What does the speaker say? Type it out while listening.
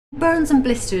Burns and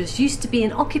blisters used to be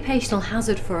an occupational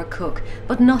hazard for a cook,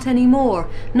 but not anymore.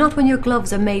 Not when your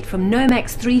gloves are made from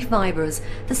Nomex 3 fibres,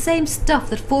 the same stuff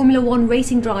that Formula 1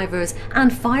 racing drivers and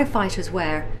firefighters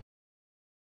wear.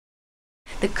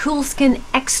 The Coolskin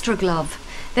Xtra glove.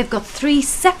 They've got 3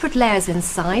 separate layers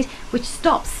inside which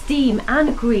stop steam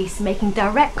and grease making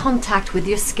direct contact with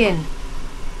your skin.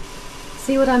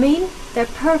 See what I mean? They're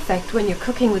perfect when you're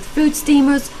cooking with food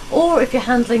steamers or if you're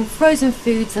handling frozen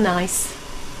foods and ice.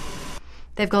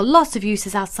 They've got lots of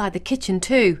uses outside the kitchen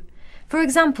too. For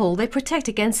example, they protect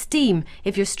against steam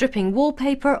if you're stripping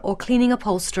wallpaper or cleaning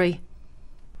upholstery.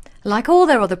 Like all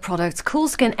their other products,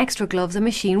 Coolskin Xtra gloves are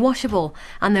machine washable,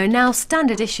 and they're now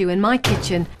standard issue in my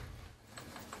kitchen